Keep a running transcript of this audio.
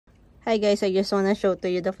Hi guys, I just want to show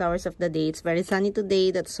to you the flowers of the day. It's very sunny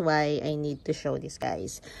today. That's why I need to show this,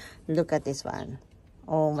 guys. Look at this one.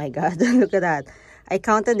 Oh my god, look at that. I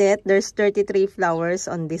counted it. There's 33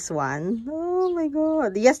 flowers on this one. Oh my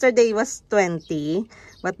god. Yesterday was 20,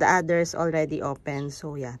 but the others already open.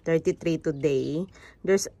 So yeah, 33 today.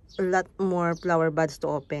 There's a lot more flower buds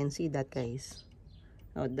to open. See that, guys?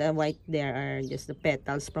 Oh, the white there are just the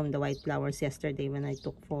petals from the white flowers yesterday when I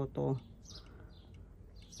took photo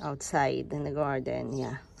outside in the garden.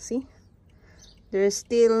 Yeah, see, there's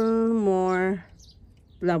still more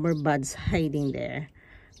flower buds hiding there,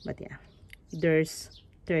 but yeah, there's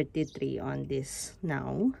 33 on this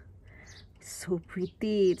now. So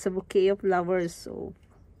pretty. It's a bouquet of flowers. So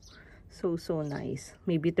nice.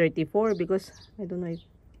 Maybe 34 because I don't know if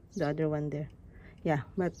the other one there. Yeah,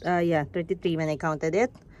 but yeah, 33 when I counted it.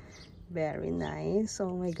 Very nice.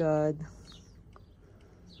 Oh my god.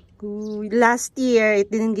 Ooh, last year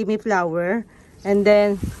it didn't give me flower, and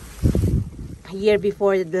then year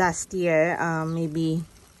before last year maybe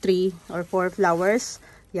 3 or 4 flowers.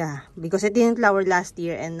 Yeah, because it didn't flower last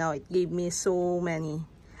year, and now it gave me so many.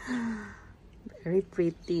 Very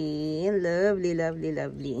pretty. Lovely, lovely,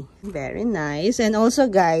 lovely. Very nice. And also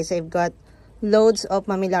guys, I've got loads of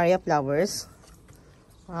mammillaria flowers.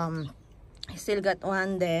 I still got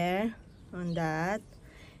one there on that.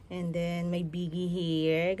 And then my biggie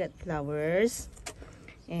here got flowers.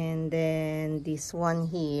 And then this one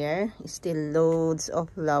here is still loads of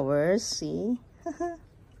flowers. See?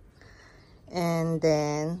 And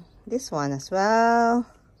then this one as well.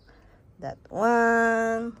 That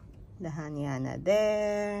one. The Haniana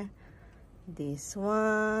there. This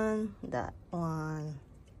one. That one.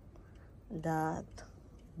 That.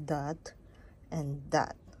 And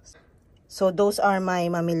that. So those are my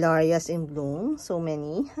mammillarias in bloom. So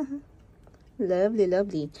many. Lovely,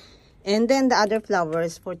 lovely. And then the other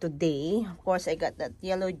flowers for today. Of course, I got that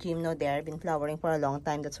yellow gymno there. Been flowering for a long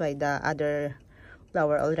time. That's why the other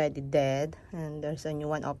flower already dead. And there's a new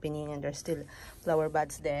one opening, and there's still flower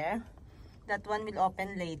buds there. That one will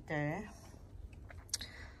open later.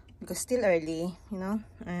 Because still early, you know.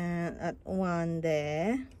 And at one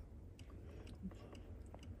there.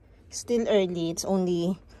 Still early. It's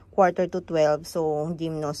only 11:45, so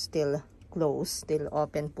gymno still closed, still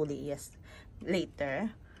open fully, yes,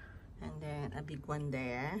 later. And then a big one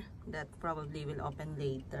there that probably will open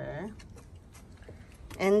later.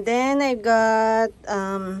 And then I got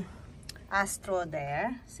astro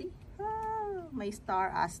there. See, my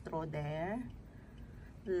star astro there.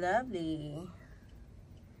 Lovely.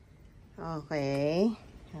 Okay,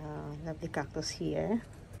 lovely cactus here.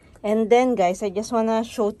 And then guys, I just wanna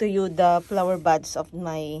show to you the flower buds of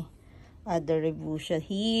my other Rebutia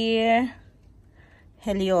here.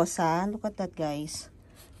 Heliosa. Look at that, guys.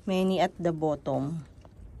 Many at the bottom.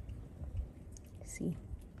 See?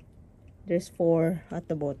 There's 4 at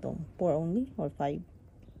the bottom. 4 only or 5?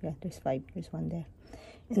 Yeah, there's 5. There's one there.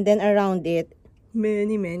 And then around it,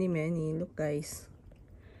 many. Look, guys.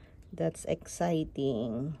 That's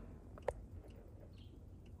exciting.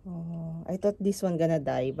 Oh, I thought this one gonna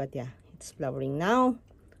die, but yeah, it's flowering now.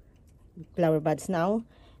 Flower buds now.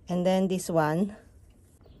 And then this one.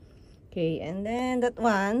 Okay, and then that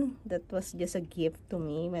one, that was just a gift to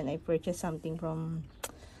me when I purchased something from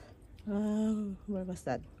where was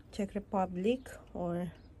that? Czech Republic, or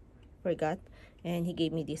forgot. And he gave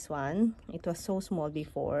me this one. It was so small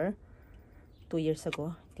before, 2 years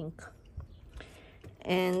ago, I think.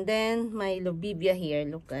 And then my Rebutia here.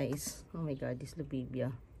 Look, guys. Oh my god, this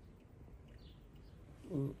Rebutia.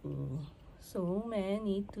 So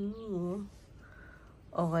many too.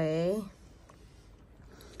 Okay.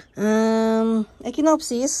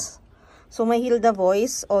 Echinopsis. So my Hilda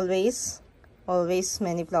voice, always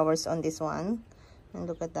many flowers on this one. And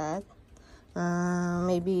look at that.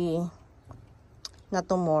 Maybe not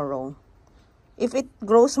tomorrow. If it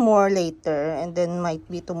grows more later, and then might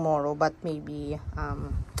be tomorrow, but maybe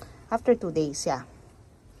after 2 days, yeah.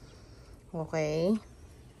 Okay.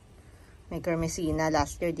 My Kermesina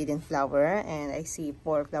last year didn't flower, and I see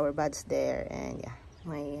 4 flower buds there. And yeah,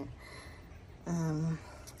 my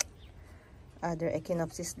other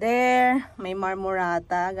Echinopsis there. My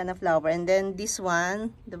Marmorata gonna flower. And then this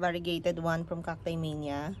one, the variegated one from Cacti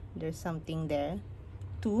Mania. There's something there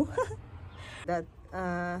too. That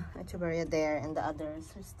Echeveria there, and the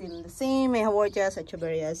others are still the same. My Hawortias,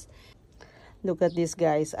 Echeverias. Look at this,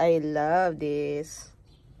 guys. I love this.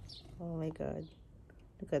 Oh my god.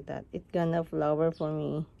 Look at that. It's gonna flower for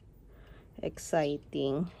me.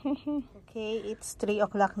 Exciting. Okay, it's 3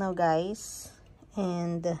 o'clock now, guys.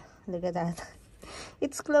 And look at that.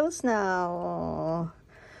 It's closed now.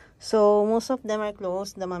 So most of them are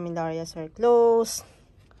closed. The Mamillarias are closed.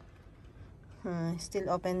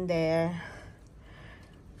 Still open there.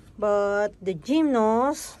 But the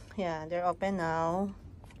gymnos, yeah, they're open now.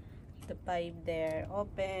 The 5 there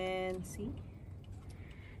open, see?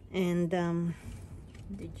 And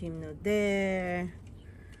the gymno there.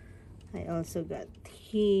 I also got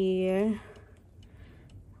here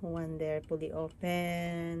one there fully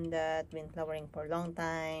open, that been flowering for a long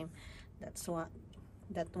time.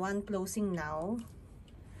 That one closing now.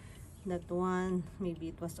 That one maybe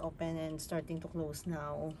it was open and starting to close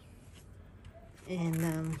now.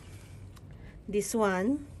 And this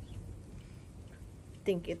one, I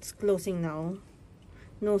think it's closing now.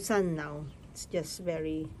 No sun now, it's just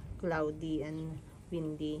very cloudy and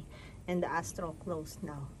windy, and the astro closed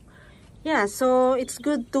now. Yeah, so it's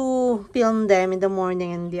good to film them in the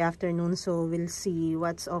morning and the afternoon, so we'll see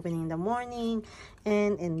what's opening in the morning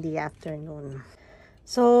and in the afternoon.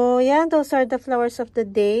 So yeah, those are the flowers of the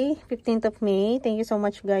day, 15th of May. Thank you so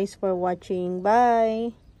much guys for watching.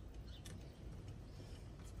 Bye!